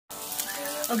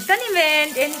Өглөөний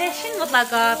мэнд энэ шинэ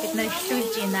влогоо бид нэр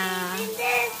эхлүүлж байна.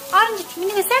 Оранж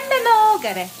миний сайн байна уу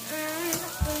гэрэ.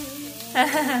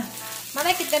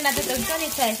 Манай хэд надад өглөөний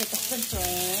цай хийж тусалж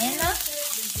байна.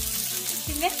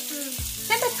 Тиймээ.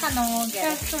 Сайн байна уу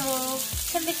гэрэ.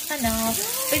 Сайн байна уу.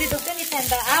 Бид өглөөний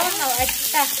цайнд аав нь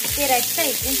ажиллаа дээр ажиллаа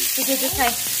хийсэн. Тэгээд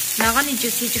цай ногооны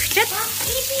жуус хийж өгчөөд.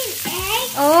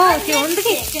 Оо, тий өндөг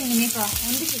хийчихсэн минийхөө.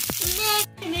 Өндөг хийчихсэн.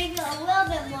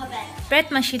 Брэд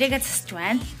маш ширээгээ засч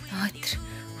байна. Өтер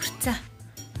хүрцээ.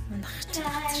 Унахч.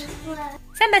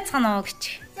 Сайн байцгаана уу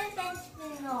гэж.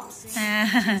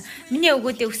 Миний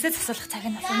өгөөдөө өсөө засуулах цаг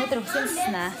нь өнөөдөр өсөө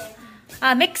заснаа.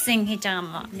 Миксинг хийж байгаа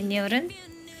юм. Миний өрөнд.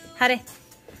 Харъя.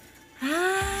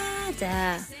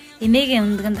 За.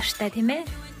 Эмээгийн өндөг нь дуртай тийм ээ.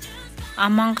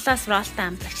 Монголоос ролтой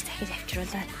амтлагч захиж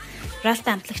авчруулаад.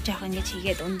 Ролтой амтлагч яах ингэж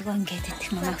хийгээд өндгөө ингэж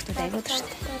идэх манай хүмүүс айгуу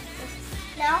дуртай.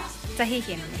 За хийх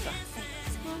юм нэг.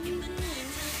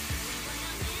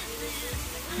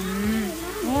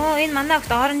 Оо энэ манай хот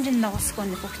оранжинд ногосгүй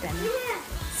нэг хөхт байна.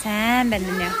 Сайн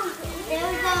байна нэ.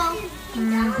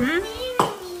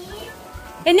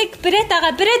 Энийг брэд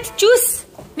ага брэд жуус.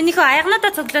 Минийхөө аягнуудаа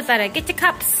цуглуулаарай. Get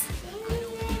cups.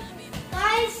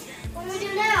 Guys, what do we do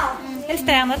now? It's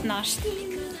the aягнууд ноош.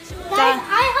 Guys,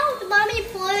 I helped mommy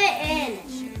pour it in.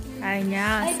 I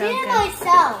know, I so did it good.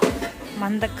 myself.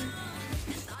 Мандаг.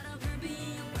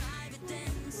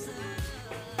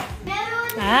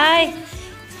 Ай.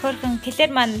 Хөргөн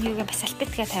клэр маань юугээ бас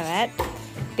салбитгээ тавиад.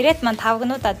 Брэд маань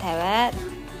тавгнуудаа тавиад.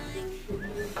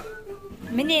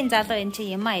 Миний энэ залуу энэ чи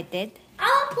юмаа идээд.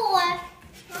 I'll pour.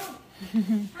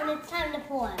 And it's time to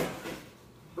pour.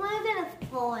 We're gonna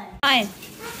pour. Fine.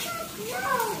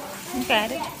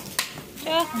 Got it.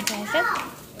 Жоохон зайлаад.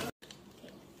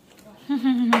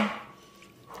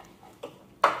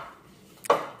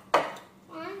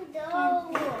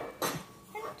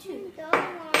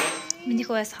 Миний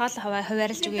хөөс хоол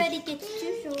хаваарилж өгье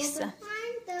гэсэн.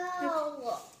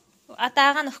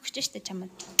 Атаагаа нөхөх гэж штэ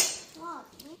чамд.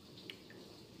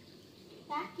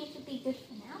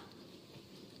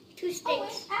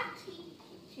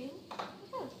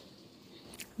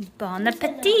 Bon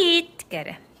appétit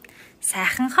гэрэ.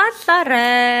 Сайхан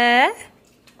хооллоорой.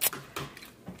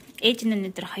 Ээж нь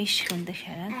өнөдөр хоёр шиг өндөр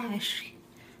шараад хоёр шиг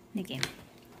нэг юм.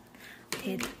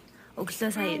 Тэгээд өглөө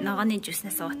сая ногооны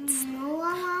жууснаас ууцсан.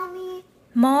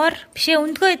 Мор бишээ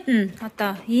өндгөө идэн.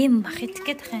 Одоо ийм бах идэх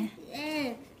гээд байгаа юм.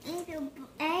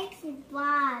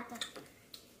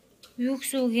 Юу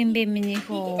гэсэн үг юм бэ миний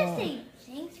хөө?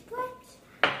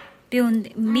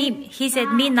 He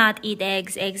said me not eat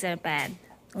eggs. Eggs are bad.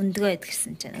 Өндгөө ид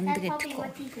гэсэн чинь өндөг идэхгүй.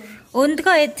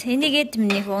 Өндгөө ид энийг ид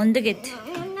миний хөө өндөг ид.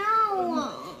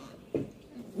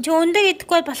 Чи өндөг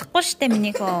идэхгүй болохгүй штэ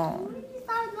миний хөө.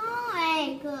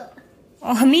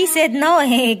 Oh, me said no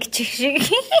egg. Чи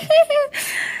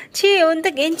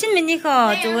өндөг эн чинь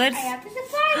минийхөө зүгээр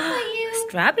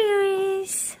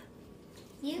strawberries.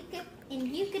 You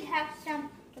could have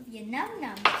some of your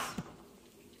num-nums.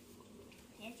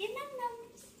 There's your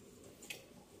num-nums.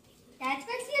 That's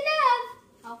what you love.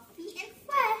 Healthy and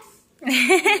fresh.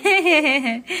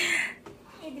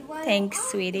 Thanks,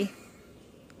 sweetie.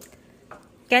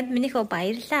 Гэт минийхөө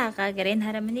баярлаа агаа гэр энэ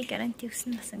хараа миний гаранти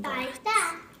өгсөн басан.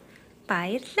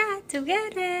 Баярлаа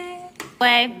зүгээрээ.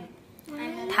 Бай.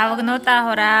 Тавгнуудаа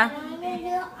хураа.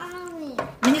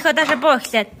 Минийхөө даашаа боо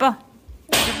эхлээд боо.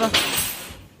 Боо.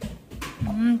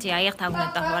 Яаяг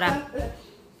тавгнуудаа хураа.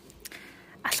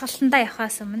 Алхалтандаа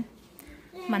явахаас өмнө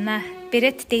манай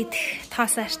брэд дээд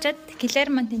тоос арчаад клэр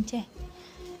маань тэнцээ.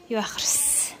 Юу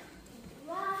ахарс.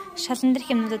 Шалан дэрх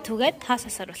юмнуудаа түгээд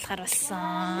тоосоос оруулахар болсон.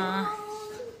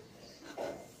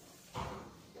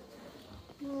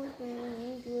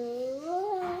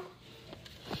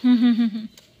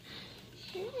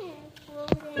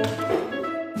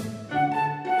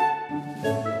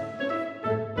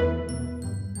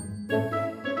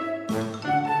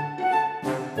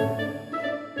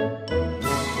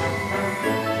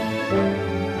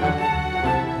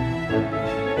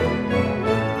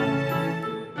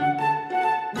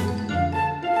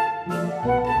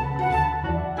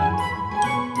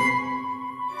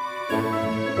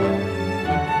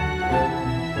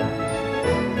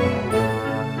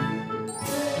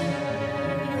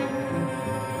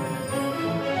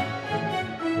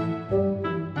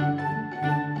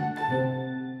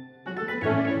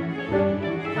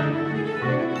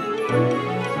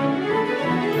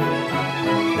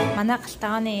 Манай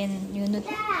галтааны энэ юунууд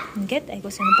ингээд айгуу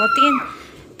сайн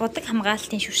бодог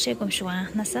хамгаалтын шүршээг юм шиг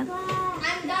анханасаа.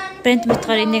 Брэнд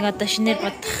метгаар энийг одоо шинээр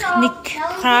бодох нэг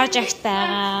project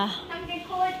байгаа.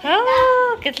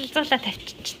 Гэдэлзуулаад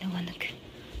тавьчих нөгөө нэг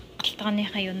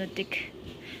галтгооныхаа юунуудыг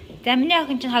За миний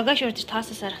охин чинь хогоо шуурдаж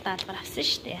тоосоо сарах даалгаар авсан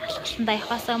шүү дээ. Алхалтандаа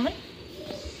явахаас өмнө.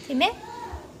 Тийм ээ?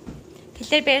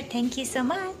 Killer Bear, thank you so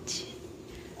much.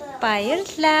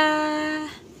 Баярлалаа.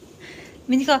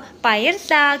 Минийхөө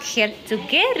баярлалаа гэхээр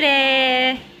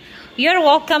зүгээрээ. You're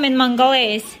welcome in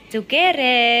Mongolia is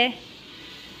зүгээрээ.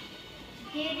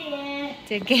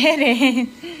 Зүгээрээ.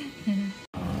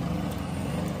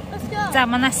 За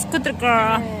манай scooter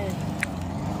girl.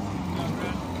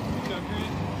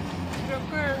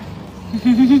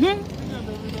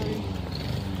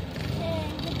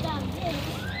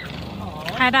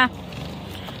 Hi,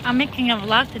 I'm making a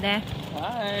vlog today.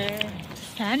 Hi.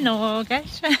 Sano,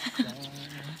 guys.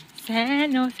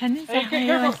 Sano. Hey,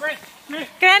 careful,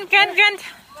 Grand.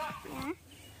 Yeah.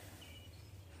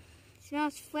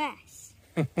 Smells fresh.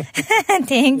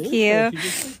 Thank you.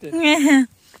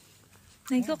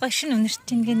 Найгуу гашин үнэрч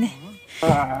ин гинэ.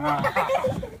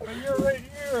 You're right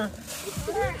here.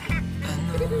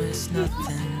 I know it's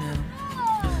nothing new,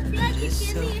 but it's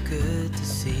so good to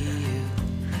see you.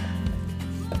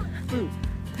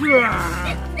 We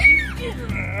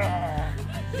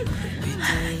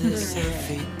do this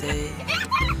every day,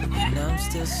 and I'm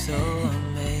still so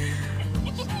amazed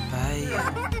by you.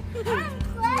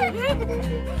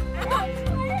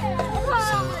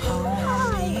 So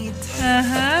hold me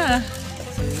tight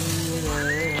through the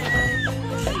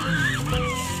night.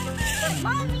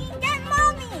 Mommy, get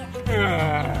mommy.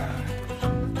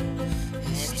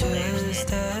 It's just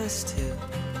us two,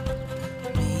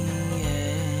 me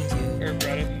and you. Here,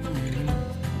 buddy.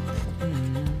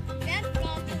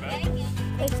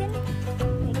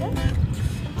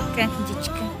 Grand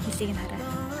жижиг хэлийг нь хараа.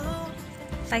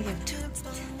 Лайк явууч.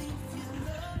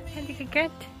 Хэнди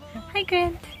Grand. Hi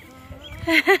Grand.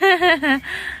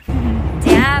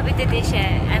 За бид дэше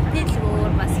амтны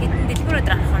дэлгүүр бас хэдэн дэлгүүр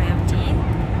өдөр авахаар явж байна.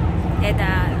 Тэгээд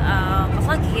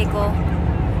блог хийгээгүй.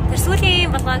 Тэр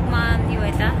сүүлийн блог маань юу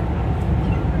байлаа?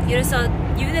 Ерөөсөө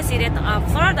юунаас ирээд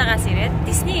Флоридагаас ирээд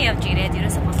Disney явж ирээд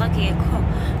ерөөсөө блог хийгээгүй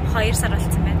 2 сар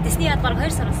болсон байна. Disney ядгаар 2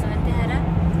 сар болсон байна тий хараа.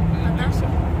 Одоо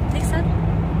 1 сар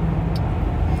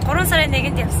 3 сарын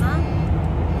 1-нд явсан.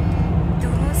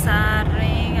 4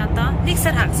 сарын одоо 1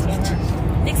 сар хагас болж.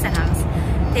 1 сар хагас.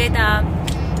 Тэгээд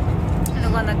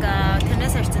нөгөө нэг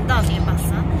тэрнээс орцондоо ол юм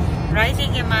болсон.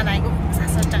 Райлигийн маань айгүй хүмүүс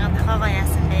асууж байгаа нохоогоо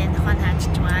яасан бэ? Нохоо нь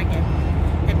хаажиж байгаа гэдэг.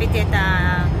 Тэгээд би тэгээд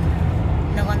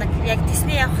нөгөө нэг яг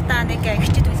Disney явахдаа нэг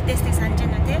ихчд үлдээснийг санаж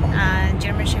байна уу тийм?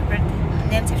 German Shepherd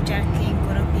нэм цэвчээрхийн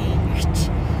группийн ихч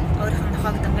өөрийнх нь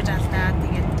нохоог дөнгөж алдаад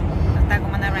тэгээд одоо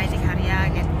манай Райлиг харьяа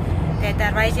гэдэг.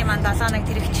 Тэгээд Райли маань 7 нэг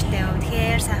тэрэгчтэй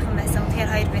үнэхээр сайхан байсан. Үнэхээр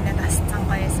хоёр бинээ тасцсан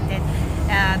гоё байсан. Тэгээд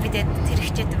бид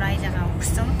тэрэгчэд Райлигаа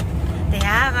өгсөн. Тэгээд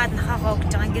яагаад нохоогоо өгж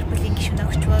байгаа гэр бүлийн гишүүнээ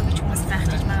өгчвөө гэж хүмүүс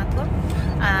гайхаж магадгүй.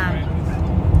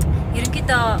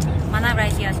 Ерөнхийдөө манай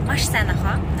Райли бол маш сайн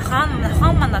нохоо.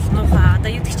 Нохоо маань бол муухай.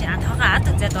 Одоо юу гэх чинь нохоогоо ад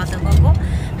үзээд болоогүй.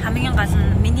 Хамгийн гол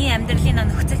нь миний амьдралын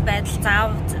нөхцөл байдал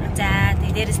заав заа.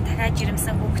 Тэгээд дээрээс дахиад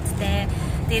жирэмсэн хүүхэдтэй.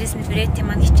 Дээрээс нь брэт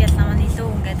маань хичээл намаа илүү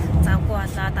ингээд завгүй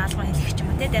болоод даалгавар хэлэх юм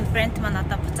уу те брэнд маань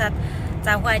одоо буцаад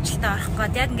завгүй ажилдаа орох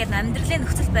гээд яг ингээд амьдралын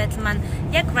нөхцөл байдал маань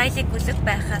яг Райлиг бүлэг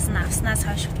байхаас нь авснаас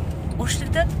хойш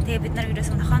өөрчлөгдөд. Тэгээ бид нар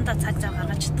ерөөсөө нохоондоо цаг зав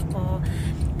гаргаж чадахгүй.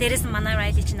 Дээрээс нь манай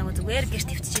Райли ч нөгөө зүгээр гэрт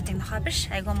төвччихдэг нохоо биш.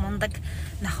 Айгу мундаг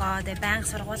нохоо. Тэгээ байнга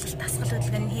сургуулалт тасгал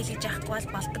хөдөлгөөний хийлгэж явахгүй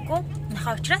болдоггүй.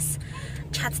 Нохоо учраас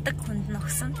чаддаг хүнд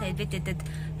нөхсөн. Тэгээд бид эдэд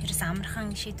ерөөс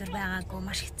амархан шийдвэр байгаагүй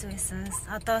маш хэцүү байсан.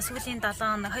 Одоо сүүлийн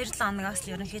 2-7 хоногоос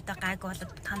л ерөнхийдөө гайг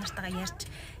болоод та нартайгаа ярьж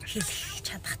хэлэх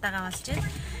чадахтайгаа болж байна.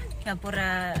 Бүр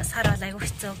сар бол айгүй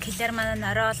хэцүү. Киллер маань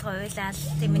ороолгоо уйлал.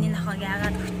 Тэг миний нохоог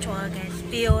яагаад өгч байгаа гэж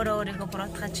би өөрийгөө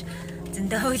буруутгаж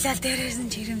зөндөө уйлал дээрээс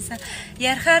нь жирэмсэн.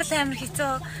 Ярахаар л амар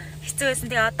хэцүү байсан.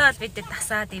 Тэгээ одоо л бид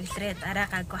тасаад эвлэрээд арай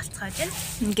гайг болцоож байна.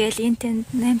 Ингээл энтэнд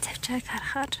 8 цавчааг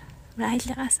харахаар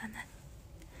Райлигаа санаа.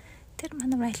 Тэр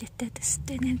манай Райлитэй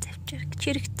төстэй 8 цавчааг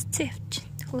чирэгдсэн явчих.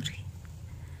 Хөрхий.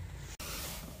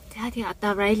 Тэгээ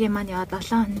одоо Райли маань яа 7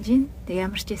 хоног жин. Тэг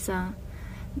ямар ч байсан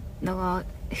нөгөө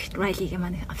Райлигийн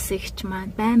маань авсан ихч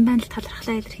маань байн л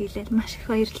талархлаа илэрхийлээд маш их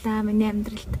баярлалаа. Миний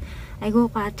амьдралд айгүй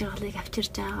гоо ажиглалыг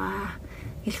авчирж байгаа.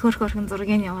 Илхөөрхөн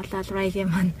зургийг явуулаад Райли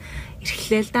маань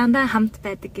эрхлээл дандаа хамт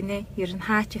байдаг гинэ. Ер нь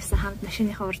хаач явсан хамт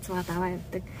машиныхаа урд зугаад аваа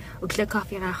явдаг. Өглөө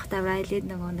кофегаа авахтаа Райли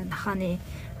нөгөө нохооны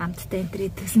амттай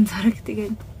энтрий төсөн зураг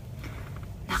тэгээд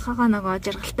нохоогоо нөгөө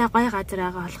жаргалтай гоё газар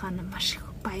байгаа болохоо маш их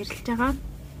баярлж байгаа.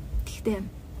 Гэхдээ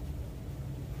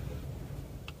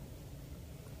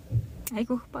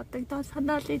айгүйх бодогдол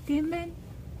санаал идэм байна.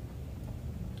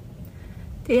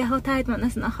 Тэгээ яг таад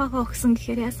манаас нохоогоо өгсөн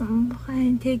гэхээр яасан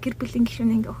мухайн тэг гэр бүлийн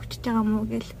гишүүн ингээ өгчөж байгаа мó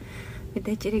гэл бид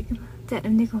ажирыг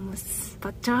зарим нэг хүмүүс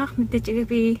бодож байгаа мэдээж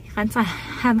би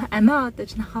ганцхан амиа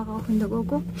одож нахаагаа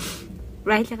хөндөгөөгүй.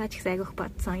 Райлигаа ч их айгүйх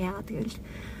бодсон. Яагаад гэвэл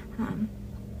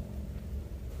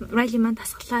Райли маань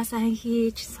тасглаа сайн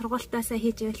хийж, сургуультаасаа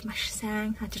хийж ивэл маш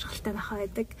сайн ажиргалтай нахаа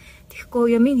байдаг.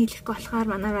 Тэгэхгүй юмыг хэлэхгүй болохоор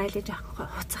манай Райли жоох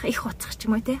их хуцах ч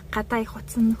юм уу те. Гадаа их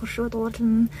хуцсан, хөршөө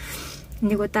дуурлна.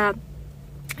 Нэг удаа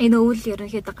энэ өвөл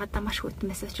ерөнхийдөө гадаа маш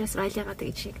хүйтмээс учраас Райлигаа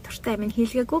тэгж шиг туртай амин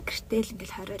хийлгээгүй гэртэл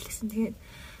ингээл хориолсон. Тэгээд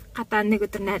гадаа нэг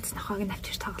өдөр найз нохоог нь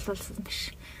авчирч тоглуулсан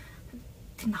биш.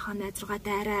 Тэр нохоо найз руугаа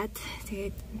дайраад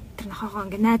тэгээд тэр нохоогоо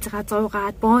ингээ найзгаа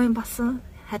зуугаад боо юм болсон.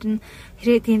 Харин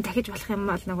хэрэг тийм дахиж болох юм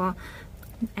бол нөгөө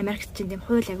Америкт чинь тийм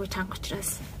хууль айгуу чанга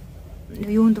учраас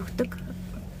юунд өгдөг.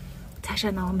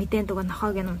 Цаашаа нөгөө мэдэн нөгөө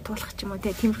нохоог нь унтуулах ч юм уу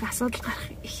тийм их асуудал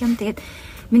гарах их юм. Тэгээд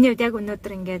миний хувьд яг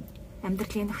өнөөдөр ингээд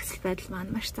амьдралын нөхцөл байдал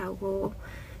маань маш завгүй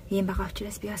юм байгаа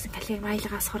учраас би бас калорийн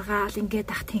Райлигаас сургаал ингээд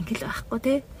ах тэнгэл байхгүй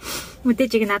те.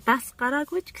 Мэдээж ийг надаас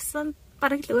гараагүй ч гэсэн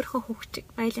бараг л өөрөө хөвчг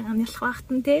Райлигаа нялах багт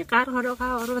нь те. Гар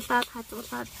хороогаа уруулаад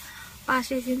хазуулаад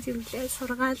баашийн зэрэглээ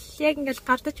сургаал яг ингээд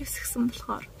гардаж өсгсөн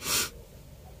болохоор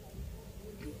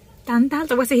дандаа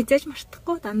л угаасаа хизээж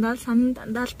мартахгүй дандаа л сан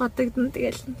дандаа л бодогдно.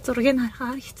 Тэгэл зургийг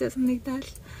харахаар хэцүү санагдал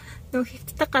нөх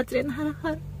хэвтдэг газрыг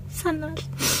харахаар санаал.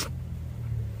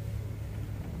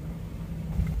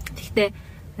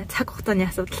 Цаг хугацааны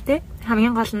асуудал те.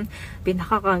 Хамгийн гол нь би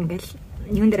нохоогоо ингээл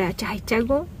юун дээр ажиж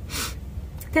хайчаагүй.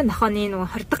 Тэгээ нохооны нөгөө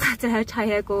хордог газар хайж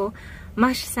хаяагүй.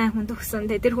 Маш сайн хүнд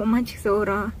өгсөн. Тэр хүн маань ч гэсэн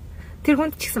өөрөө тэр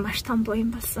хүнд ч гэсэн маш том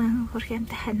буян болсон. Хөрх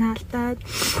юмтай ханаалтаад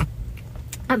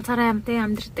ганцаараа амтай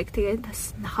амьдрдаг. Тэгээд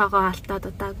бас нохоогоо алдаад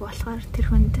удаагүй болохоор тэр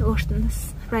хүнд өөрт нь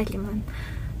бас Райли маань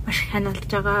маш ханаалж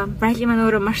байгаа. Райли маань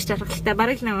өөрөө маш жаргалтай.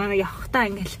 Бараг л нөгөө явахтаа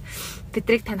ингээл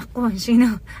бидрийг танихгүй хүн шиг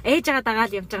нөө ээжгээ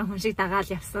дагаал явж байгаа хүн шиг дагаал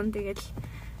явсан. Тэгэл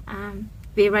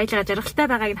би Райлигаа жаргалтай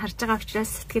байгааг нь харж байгаа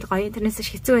учраас сэтгэл гоё. Тэрнээс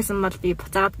хэцүү байсан бол би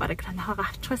буцаагаад бараг нохоогоо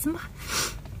авчих байсан баг.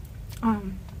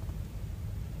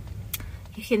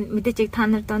 Ихэн мэдээж та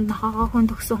нар донд нохоогоо хүн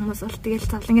төгсөн хүмүүс бол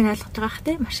тэгэл зовлонгийн ойлгож байгаа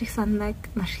хэ маш их санааг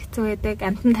маш хэцүү байдаг.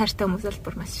 Амтнд хайртай хүмүүс бол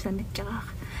бүр маш сайн мэдж байгаа.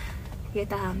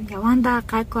 Тэгээд яванда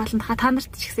гаг болон та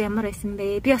нарт ч гэсэн ямар байсан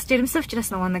бэ? Би бас жирэмсэн учраас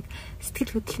нөгөө нэг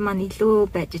сэтгэл хөдлөл маань илүү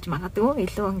байж магадгүй.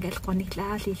 Илүү ингээл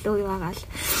гониглал, илүү яваагаал.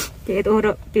 Тэгээд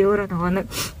би өөрөө нөгөө нэг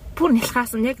бүр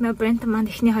нялхаасан яг нөгөө Брент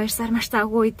маань эхний 2 сар маш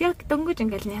завгүй үед яг дөнгөж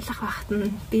ингээл нялах байхад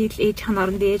нь би л ээж хан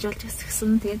оронд ээж болж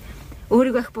өсгсөн. Тэгээд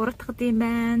өөрийгөө их буруутгах юм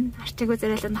байна. Арчаагүй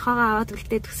зэрэг нохоогоо аваад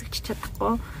үлдээ төсөгч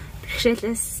чадахгүй.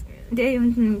 Бэрхшээлээс тэгээ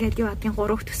юмд нь ингээд юу адгийн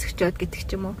 3 төсөгчөөд гэдэг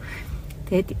ч юм уу.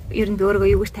 Тэгээд ер нь би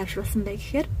өөрийгөө юу гэж тавьшуулсан бэ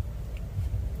гэхээр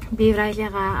би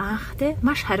Райлигаа анх те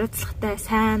маш хариуцлагатай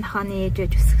сайн нохооны ээж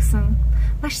байж өсгсөн.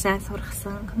 Маш сайн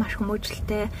сургасан, маш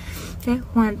хүмүүжлтэй те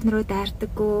хүн амт руу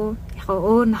дайрдаггүй. Яг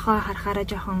өөр нохоо харахаараа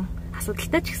жоохон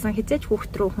асуудалтай ч гэсэн хизээч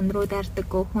хүүхд рүү хүн рүү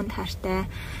дайрдаггүй, хүнд хайртай,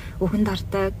 өвгөнд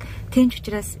ордог. Тийм ч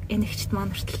учраас энэ ихчд маань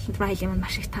хүртэл Райли маань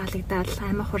маш их таалагдаад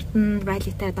аймаг хурдан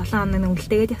Райлитай 7 хоног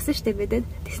үлдээгээд явсан шүү дээ бидэд.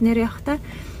 Тэснэр явахдаа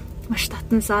маш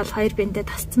татансаал хоёр биндээ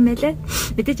тасцсан байлээ.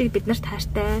 Мэдээж бид нарт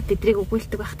хайртай, бидрийг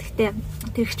өгүүлдэг байх. Гэхдээ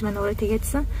тэр ихч маань өөрөө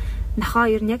тэгээдсэн. Нохоо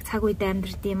ер нь яг цаг үед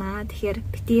амьдрд юм аа. Тэгэхээр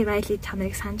бити Райли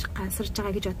чанарыг санаж гансарж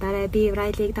байгаа гэж бодоорой. Би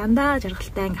Райлиг дандаа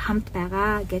жаргалтай ингээм хамт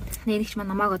байгаа гэд. Нэгч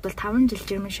маань намайг бодвол 5 жил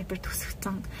German Shepherd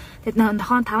төсөгцөн. Тэгэд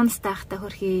нохоо 5 настай байхдаа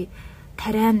хөрхий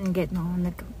тариан ингээд нөгөө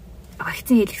нэг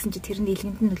агцсан хэлгсэн чи тэрний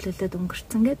илгэнд нь нөлөөлөд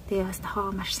өнгөрцөн гэд. Тэгээ бас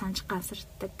нохоо маш санаж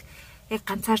гансардаг. Яг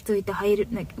ганцаар зүйдээ хоёр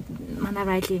манай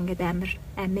Райли ингээд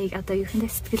амиг одоо юу хэмдэ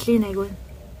сэтгэлийн айгүй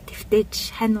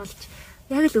твтэж хань болж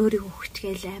яг л өөрийгөө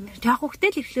хөвчгээл амир. Жоох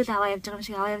хөвгтэй л ихлүүл аваа явж байгаа юм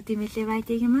шиг аваа явд юм лээ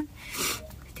Райлиг юм.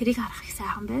 Тэрийг харах их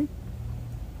сайхан байна.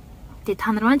 Тэгээ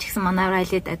та нар маань ч гэсэн манай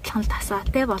Райлид адилхан л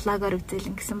тасаатай болоогоор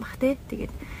үзэлэн гэсэн бах те.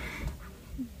 Тэгээд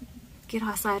гэр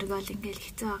хасаа эргэл ингээл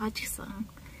хэцүү байгаа ч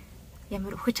гэсэн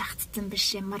ямар өхөж хагцсан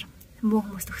биш ямар муу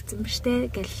хүмүүст өгсөн биш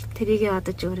те. Гэл тэрийг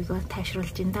одож өөрийгөө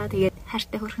тайшруулж ин да. Тэгээд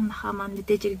хайртай хөрхөн нохоо маань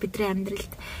мэдээж бидний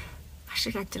амьдралд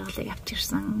ашиг ажиргалыг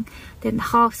авчирсан. Тэгээд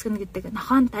нохоо өсгөн гэдэг,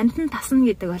 нохоонд амтан тасна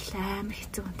гэдэг бол амар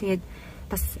хэцүү. Тэгээд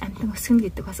бас амтан өсгөн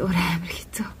гэдэг бас өөр амар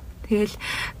хэцүү. Тэгэл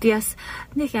би бас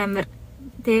нэг амар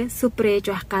тэг супер ээж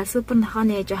байх гал, супер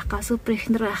нохооны ээж байх гал, супер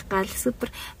эхнэр байх гал,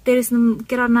 супер дээрэс нь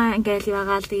гэрона ингээл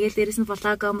явагаал. Тэгэл дээрэс нь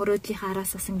блога мөрөөдлийн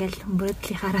хараас бас ингээл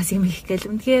мөрөөдлийн хараас юм их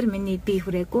гээл. Үнэхээр миний би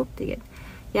хүрээгүй. Тэгээд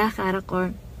яах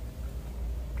аргагүй.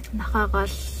 Нохоогоо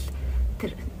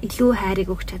тэр илүү хайрыг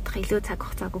өгч чадах, илүү цаг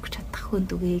хугацааг өгч чадах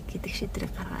хүнд үгүй гэдэг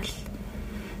шийдвэрийг гаргаал.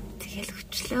 Тэгэл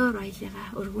өчлөө Райлигаа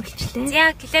өргүүлчлээ. За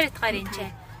килэр утгаар энэ ч.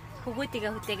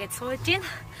 хөгөөдийгээ хүлээгээд сууж гин.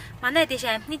 Манай дэш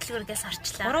амтны дэлгүүргээс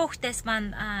орчлаа. 3 хүүхдээс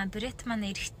маань Брет маань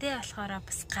эрэхтэй болохоор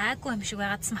бас гайгүй юм шиг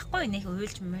байгаадсан байхгүй нэг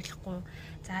уйлж мөөлөхгүй.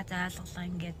 За алгалаа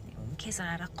ингээд кейс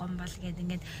гарахгүй юм бол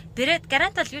ингээд Брет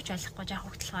гарант бол юу ч болохгүй жаа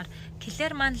хүүхдлохоор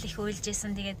Клэр маань л их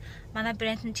уйлжсэн. Тэгээд манай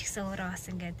Брент нь ч гэсэн өөрөө бас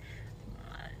ингээд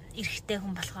эрэхтэй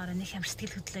хүн болохоор нэг юм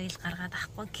сэтгэл хөдлөө ил гаргаад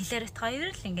ахгүй. Клэрэт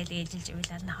хоёр л ингээд ээжилж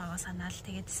уйлаад нахаа санаал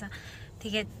тэгээдсэн.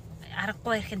 Тэгээд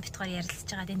аргагүй ирэхэд битгаар ярилцж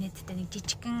байгаа дэнэдтэй нэг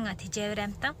жижигхэн тэжээвэр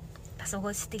амтан бас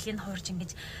өгөө сэтгэлийн хуурж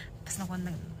ингэж бас нэг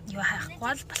юу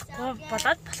хайхгүй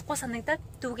болохгүй санагдаад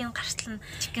дүүгийн гарцлал нь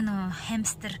жижигхэн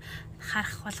хамстер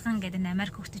харах болгон гэдэг нь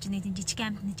Америк хөгтөж нэг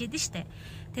жижигхэн амт нэжээд штэ.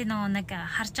 Тэгээ нэг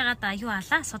харж байгаад юу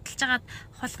алаа судалж байгаад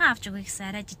хулган авч өгье гэсэн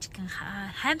арай жижигхэн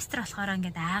хамстер болохоор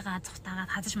ингээд аагаа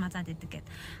зүхтаагаад хазаж мазаад идэг гэд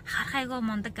харах айгүй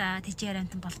мундаг тэжээвэр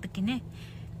амтан болдог гинэ.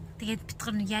 Тэгээд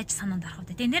битгэр нэг яаж санаанд орох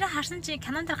вэ? Тэгээ нэрээ харсан чи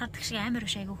канон дээр гардаг шиг амар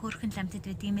биш айгу хөөрхөн ламтд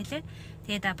байдаг юм элэ.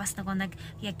 Тэгээд бас нэг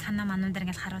яг канон манун дээр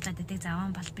ингээл харуулад байдаг заван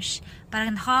бол биш.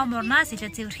 Бараг нохоо мурнаас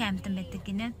илүү цэвэрхэн амтан байдаг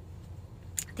гинэ.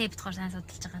 Тэгээд битгэр сайн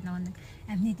судалж байгаа нэг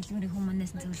амны дэлгүүрийн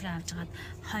хүмүүнээс зөвлөгөө авч агаад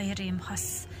хоёр юм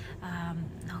хос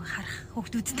харах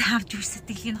хүүхдүүдтэй авч үр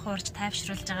сэтгэлийг хуурж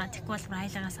тайвшруулж байгаа. Тэгвэл бол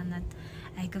Райлигаа санаад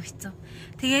айгу хэцүү.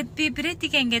 Тэгээд би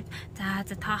Бретигээ ингээд за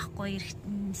таахгүй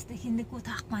хинэггүй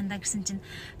таахгүй андаа гэсэн чинь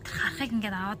харахыг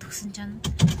ингээд аваад өгсөн чинь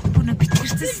бүр нэг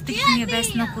битгэрсэн сэтгэлээ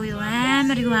байсан уу юу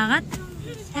амар юу агаад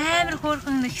амар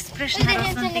хөөрхөн экспрешн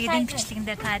харуулсан. Тэгээд энэ бичлэгэн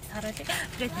дээр таад харуулъя.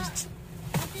 Брет ирж.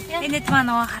 Энэт маа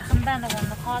нөгөө харахандаа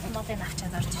нөгөө хоол молыг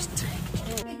авчаад орж ирж байгаа.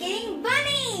 We're getting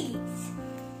bunnies!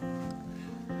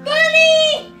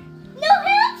 Bunny! No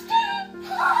hamster!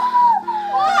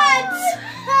 What?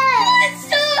 I'm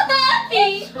so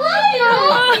happy! I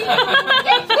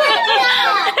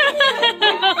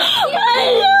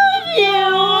love you!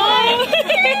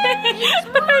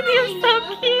 You're so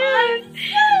cute!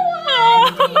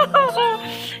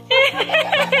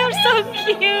 You're so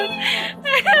cute!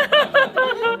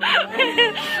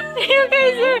 You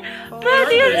guys are, Brad,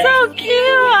 you're so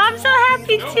cute! I'm so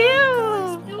happy too!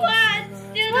 What?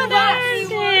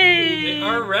 They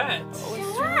are rats.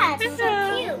 What? So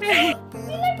cute!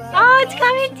 Oh, it's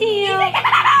coming to you!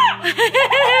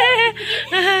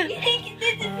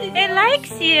 It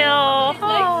likes you!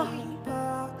 Oh,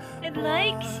 it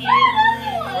likes you!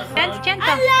 Gentle.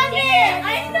 I love it!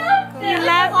 I love it! You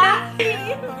love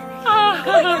it? Oh.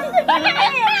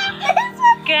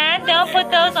 Gran, don't put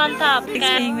those on top.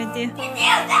 Staying with you.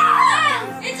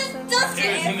 It's a dust.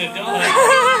 Isn't it done?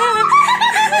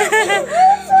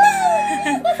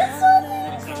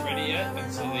 It's not ready yet, and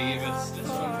so they gave us this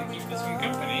one to keep this one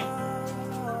company.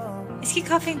 Is he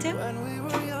coughing too?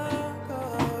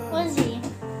 What is he?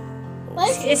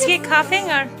 Is he coughing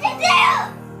or?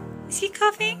 Is he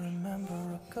coughing?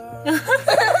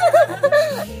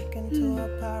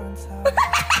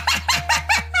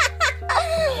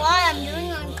 Why I'm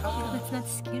doing uncomfortable. It's not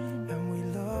scary. And we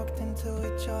looked into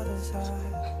each other's eyes.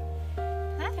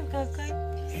 I'm going.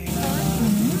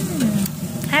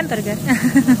 Hamburger.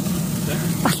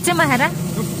 Болцсон маа хараа?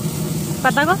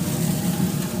 Болоогүй?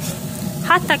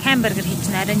 Hot dog hamburger хийж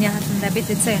нарийн хаалнда бид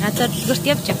сая гадар дэлгүрт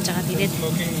явж байгаа тэгээд.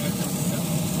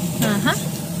 Аха.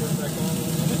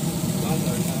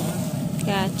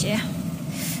 Гачи.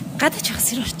 Гадаач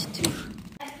хасэр орчод.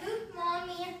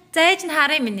 За ээж нь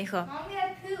харъя минийхөө.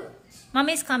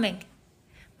 Mommy is coming.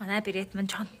 Манай Брет мань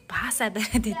чон баасаа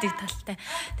бариад идэг талтай.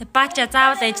 Тэг баача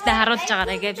заавал ээжтэй харуулж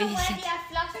байгаарай гэ би хэлээ.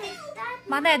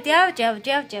 Манай явж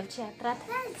ятраад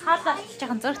хаалаа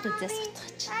жоохон зөрт үзээс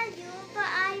утгач.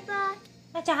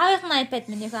 Нача хавийнхны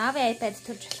iPad минийхөө аавын iPad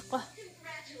төрж болохгүй.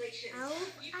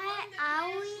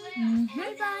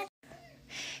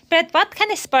 Brett, what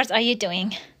kind of sports are you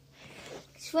doing?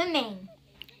 Swimming.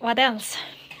 What else?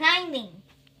 Climbing.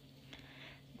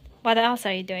 What else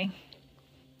are you doing?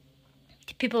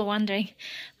 People wondering.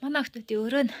 Манай хүүхдүүд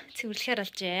өөрөө нь цэвэрлэхээр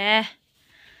болжээ.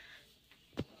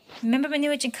 Remember when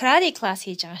you were in karate class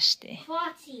хийж байгаа шүү дээ.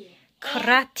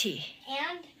 Karate.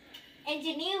 And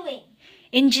engineering.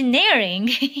 Engineering.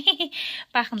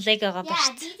 Баахан Lego-го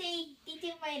барьсан. Yeah, these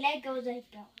are my Legos I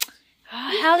built.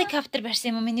 Helicopter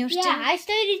барьсан юм миний үрчээ. Yeah, I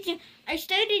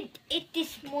started it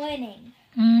this morning.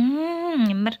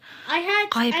 Ямар I had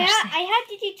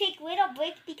to take a little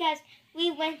break because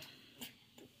we went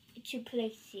to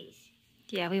places.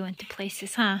 Yeah, we went to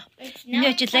places, huh?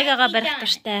 Миний ч Lego-го барих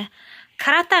дуртай.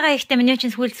 Каратага ихтэй миний ч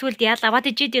сүлд яалаа. What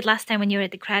did you do last time when you were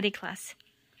at the karate class?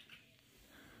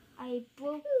 I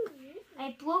broke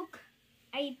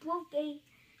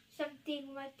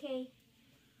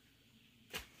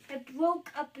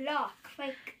a block,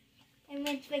 like, and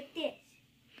went like this.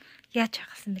 Яаж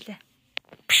хагасан бэлээ?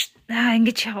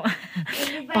 Ингэж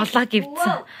болоо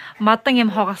гівдсэн. Модон юм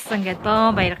хоголсон гэдэг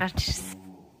бөө баяр гарч ирсэн.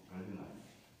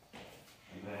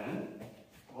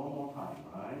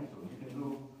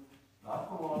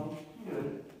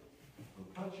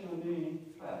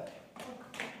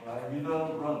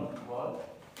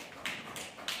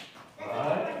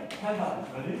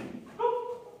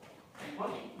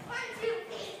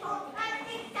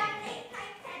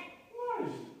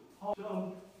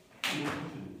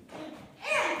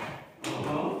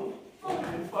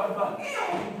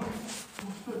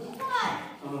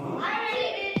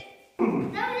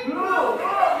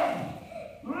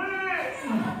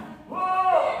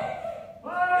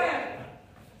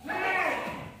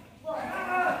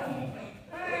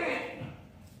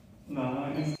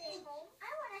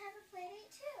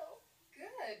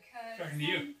 Talking to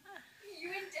you.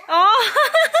 Oh.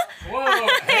 Whoa!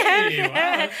 Hey!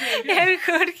 Wow! Very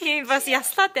good. He was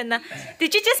yaslаад байна.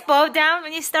 Did you just bow down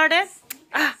when you started?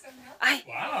 Wow!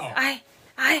 I.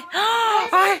 Actually,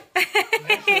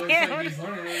 looks like he's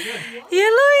learning really good. You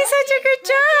doing such a good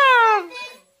job.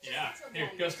 Yeah. Here,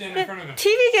 go stand in front of him.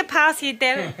 TVಗೆ pass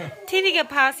ಇದೆ. TVಗೆ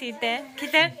pass ಇದೆ.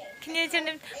 Can you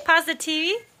pass the TV?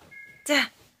 자.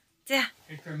 Here,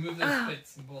 remove those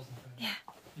plates and bowls in front of him. Yeah.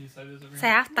 You slide those over here.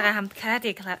 Сая автагаа хамт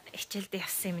каратег хичээлдээ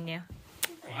явсан юм нэ.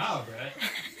 Wow, Brett.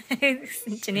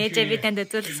 Чинь ээжээ би танд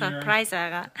үзүүлэх surprise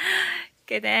байгаа.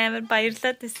 Гэт амар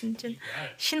баярлаад байсан чинь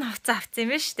шинэ хувцас авсан юм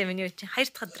байна шүү дээ миний үе чинь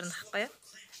 2 дахь өдөр нь ахгүй юу?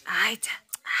 Ай за.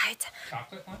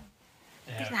 Chocolate one?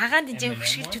 Хагаанд дижиг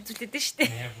хөшгөлж үзүүлээд байна шүү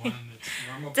дээ. They have one that's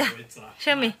normal, За. but it's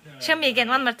Show me again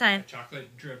one more time.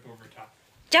 chocolate drip over top.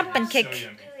 Jump and kick. So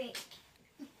yummy.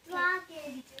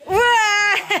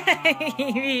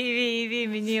 Ви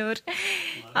миньор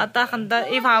одоохондоо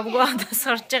ив авгаа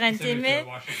сурж байгаа юм тийм ээ.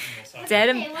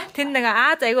 Зарим тэн нэг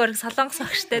айгүй солонгос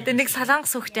багштай нэг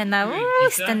солонгос хүүхд байна.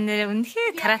 Стан нэр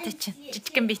үнэхээр карате чинь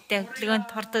жижигхэн биетэй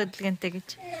хөдөлгөөнд хордоо хөдөлгөөнтэй гэж.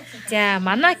 За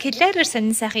манай клэрээр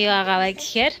сонин сайхан юу байгаа вэ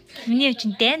гэхээр миний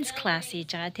чинь dance class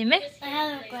хийж байгаа тийм ээ. I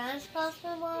have a dance class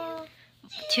tomorrow.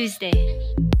 Tuesday.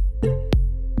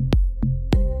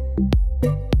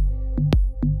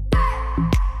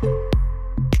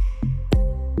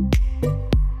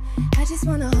 I just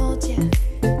wanna hold you.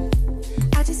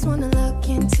 I just wanna look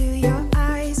into your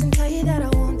eyes and tell you that I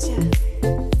want you.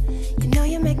 You know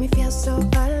you make me feel so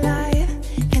alive.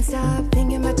 Can't stop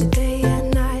thinking about you day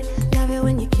and night. Love it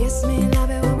when you kiss me, love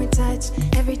it when we touch.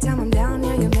 Every time I'm down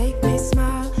here, you make me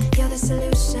smile. You're the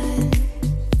solution.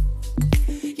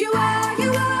 You are,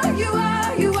 you are, you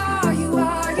are, you are, you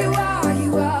are, you are,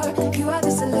 you are, you are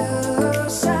the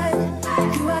solution.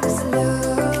 You are the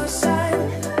solution.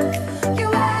 You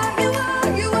are, you are,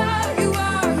 you are, you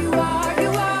are, you are,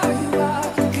 you are, you are,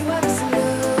 you are the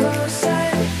solution.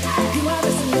 You are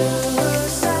the solution. You are the solution.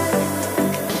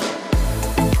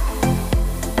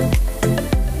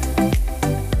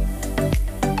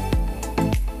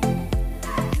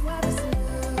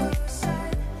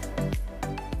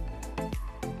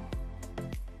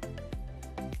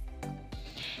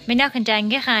 Миний охин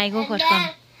ангийнхаа айгүй хөрхөн.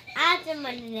 After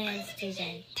my dance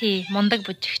today. Тий, мундаг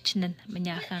бүжигч нь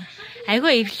миний охин.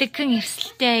 Айгүй эвлэгхэн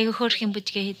эвсэлтэй айгүй хөөрх юм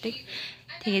бүжгээ хийдэг.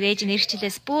 Тэгээд ээж нь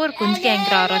ирчлээс бүр гүнзгий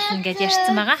ангираа оруулна гэж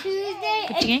ярьсан байгаа.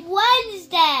 Tuesday Бүжгийн. and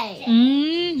Wednesday.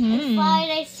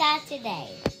 Friday, Saturday.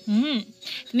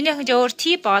 Миний охин өөр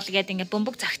T-ball гэдэг ингээд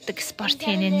бөмбөг загтдаг спорт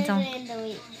хийнэ зүүн. In the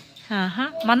week.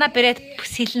 Ааха. Манай брэд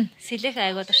сэлэх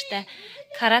айгүй дуртай.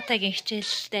 Каратегийн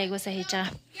хичээлтэй айгүй сайн хийж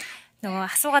байгаа.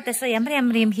 Нөгөө асуугаад байсан ямар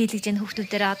юм хийлгэж яах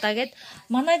хүүхдүүдээрээ одоо гээд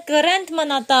манай гранд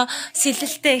мань одоо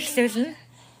сэлэлтэй эхлүүлнэ.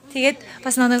 Тэгээд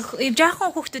бас нэг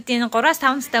жоохон хүүхдүүдийн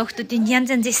 3-5 настай хүүхдүүдийн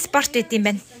янз янзын спорт гэдэг юм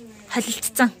байна.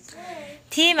 Холилдсон.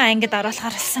 Тим ангид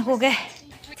оруулахаар болсон хүүгээ.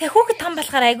 Тэгээ хүүхэд том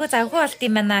болохоор айгүй завгүй болд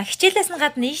юм байна. Хичээлээс нь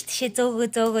гадна ийш тийшээ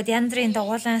зөөгөөд янз бүрийн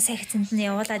дугуулан секцэнд нь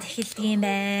явуулаад эхэлдэг юм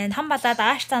байна. Том болоод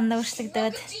ааш цаана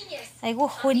өөрчлөгдөд айгүй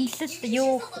хүнлэл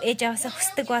юу ээж аваасаа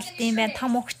хүсдэг болд юм байна.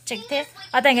 Том хүүхчиг тий.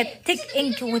 Одоо ингээд тэг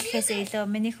ингэ чүглэхээс илүү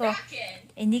минийхөө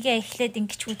энийгээ эхлээд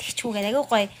ингэчүү тэгчүүгээд айгүй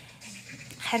гоё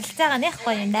харилцаагаа нэх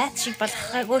гоё найз шиг болох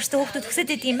өөртөө хүүхдүүд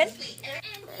хүсэж идэг юм байна.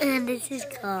 And this is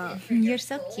cool. You're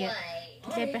so cute.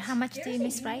 Claire, how much do you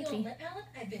miss Riley?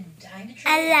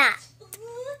 A lot.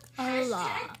 A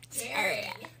lot.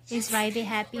 Is Riley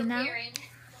happy now?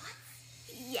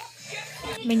 Yeah.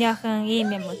 Миний охин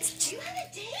ийм юм үзчих.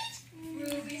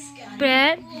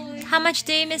 Brett, how much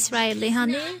do you miss Riley,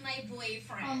 honey?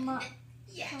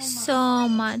 So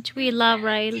much. We love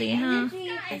Riley, huh?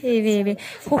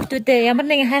 Хүүхдүүдээ ямар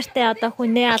нэгэн хайртай одоо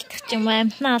хүнээ алдах ч юм уу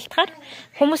амьтнаа алдахаар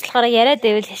хүмүүс болохоор яриад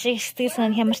байвал хашиг сэтгэл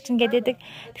санаа хямарчин гэдэг.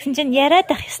 Тэгсэн чинь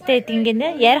яриад ах ёстой гэдэг ингэнэ.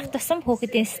 Ярих тусам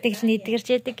хүүхдийн сэтгэл нь эдгэрч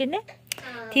яадаг гинэ.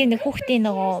 тийм нэг хүүхдийн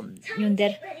нөгөө юун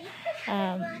дээр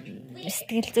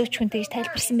сэтгэл зүйч хүн тэгж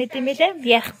тайлбарсан байт юм байлаа.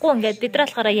 Ярихгүй ингээд бид нар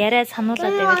болохоор яриа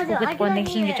сануулад байвал хүүхэд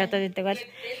гонёглон гэж бодоод байдаг бол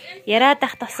яриад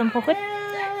ах тасан хүүхэд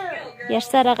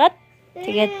ярьсаар агаад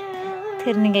тэгээд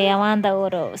тэр нэг яваандаа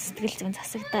өөрөө сэтгэл зүйн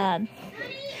засагдаад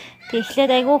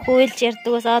тэгэхээр айгүй хөөлж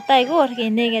ярьдаг ус одоо айгүй урах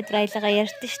инээгээд Райлигаа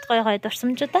ярьдэн шít гой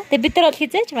дурсамжуудаа. Тэгээ бид нар бол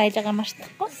хизээж Райлигаа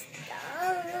мартахгүй.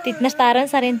 Бид нарт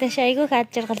 10 сарын дэш айгүй ад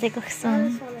жаргалыг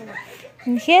өгсөн.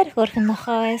 Үнэхээр хөрхөн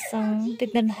нохоо байсан.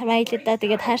 Бид нар Райлидаа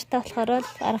тэгээд хайртай болохоор л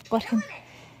аргагүй орхин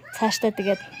цаашдаа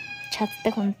тэгээд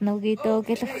чаддаг хүнд нөгөө дөө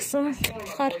гэл өгсөн.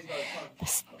 Тэгэхээр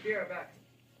бас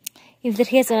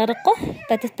эвлэрхээс аргагүй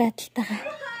бодит байдалтайгаа.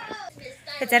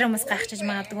 Зарим хүмүүс гайхчихж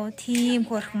магадгүй тийм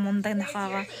хөрхөн мундаг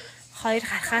нохоогоо хоёр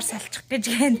харахаар салчих гэж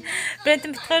гэн.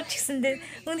 Брэнд битгаар ч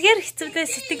гэсэндээ үнэхээр хэцүүтэй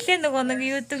сэтгэлээ нөгөө нэг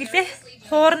юудаг лээ.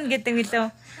 Хуурна гэдэг билүү.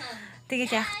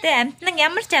 Тэгэл яах вэ? Амтан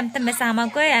ямар ч амтан байсан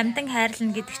хамаагүй амтан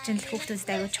хайрлна гэдэг чинь л хүүхдүүдэд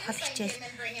аягүй чухал хичээл.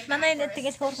 Манай нэ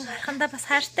тэгэл хуурхан харахандаа бас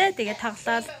хайртай. Тэгээд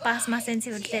тоглоод бас масын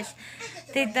цэвэрлээл.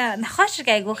 Тэгээд нохоо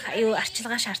шиг аягүй юу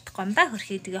арчилгаа шаардахгүй юм да.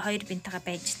 Хөрхий тэгээ хоёр бинтайгаа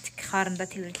байж идэх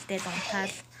хоорондоо цэвэрлэлтэй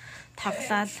унтаал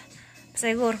тоглоод бас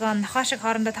айгүй өргөн нохоо шиг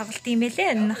хоорондоо тоглолт юм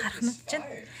элэ. Энэ харахнууд чинь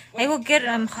айгүй гэр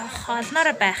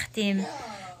холноороо байх тийм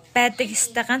байдаг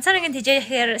ёстой. Ганцаараа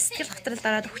тэжээхээр сэтгэл хөдлөлд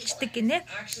ороод хүчдэг гинэ.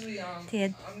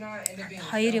 Тэгээд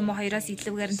хоёр юм уу хоёроос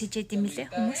илүүгээр нь тэжээд юм лээ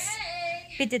хүмүүс.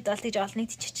 Бидэд бол тийж олныг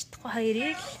тэжээж чадахгүй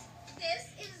хоёрыг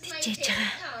тэжээж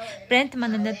байгаа. Брэнд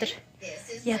маань өнөөдөр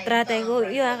ядраад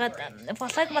айгүй юу агаад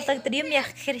болог дээр юм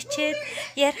яах гэхээр хичээд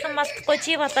ярих юм алдахгүй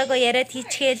чи болоогүй яриад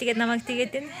хийчихээл гэдэг намайг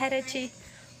тэгээд энэ хараа чи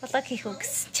болог хийх үү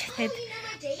гэсэн чи. Тэгээд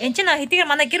энэ чинь хэдийгээр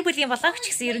манай гэр бүлийн влог ч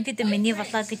гэсэн ерөнхийдөө миний влог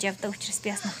гэж явдаг учраас би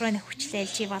бас нөхрөөний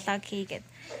хүчлээл чи влог хийгээд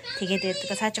тэгээд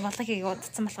байдаг. Цааш влог хийгээ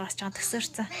удацсан болохоор ч жоо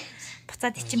төсөөрсөн.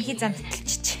 Буцаад ичимхий зам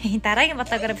тэтэлчих. Дараагийн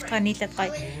влогоор битгаар нийлээд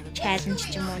гоё чаленж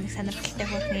ч юм уу нэг сонирхолтой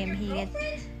хөрхөн юм хийгээд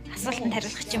асуултанд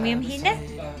хариулах ч юм хийнэ.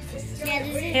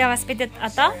 Тэгээ бас бидэд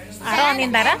одоо 10 оны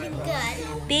дараа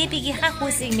бэбигийнхаа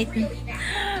хүүсийг мэднэ.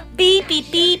 Baby.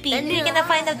 We're gonna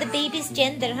find out the baby's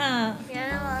gender, huh?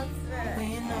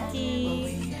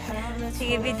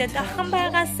 Тэгээ бидэд ахын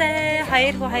байгаасаа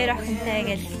хоёр охинтой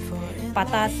гэж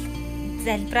бодоод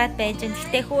залбираад байж гэн.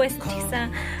 Гэтэ хөөс ч гэсэн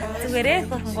зүгээрээ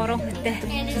хөрхөн 3 хүнтэй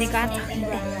нэг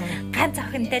ганц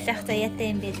охинтой л ах заяатай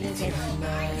юм билүү гэж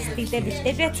сэтгэлээ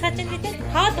бэлдээ. Би цааш нь бидэд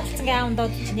хаад болцсон аав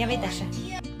дууд чинь явъя даашаа.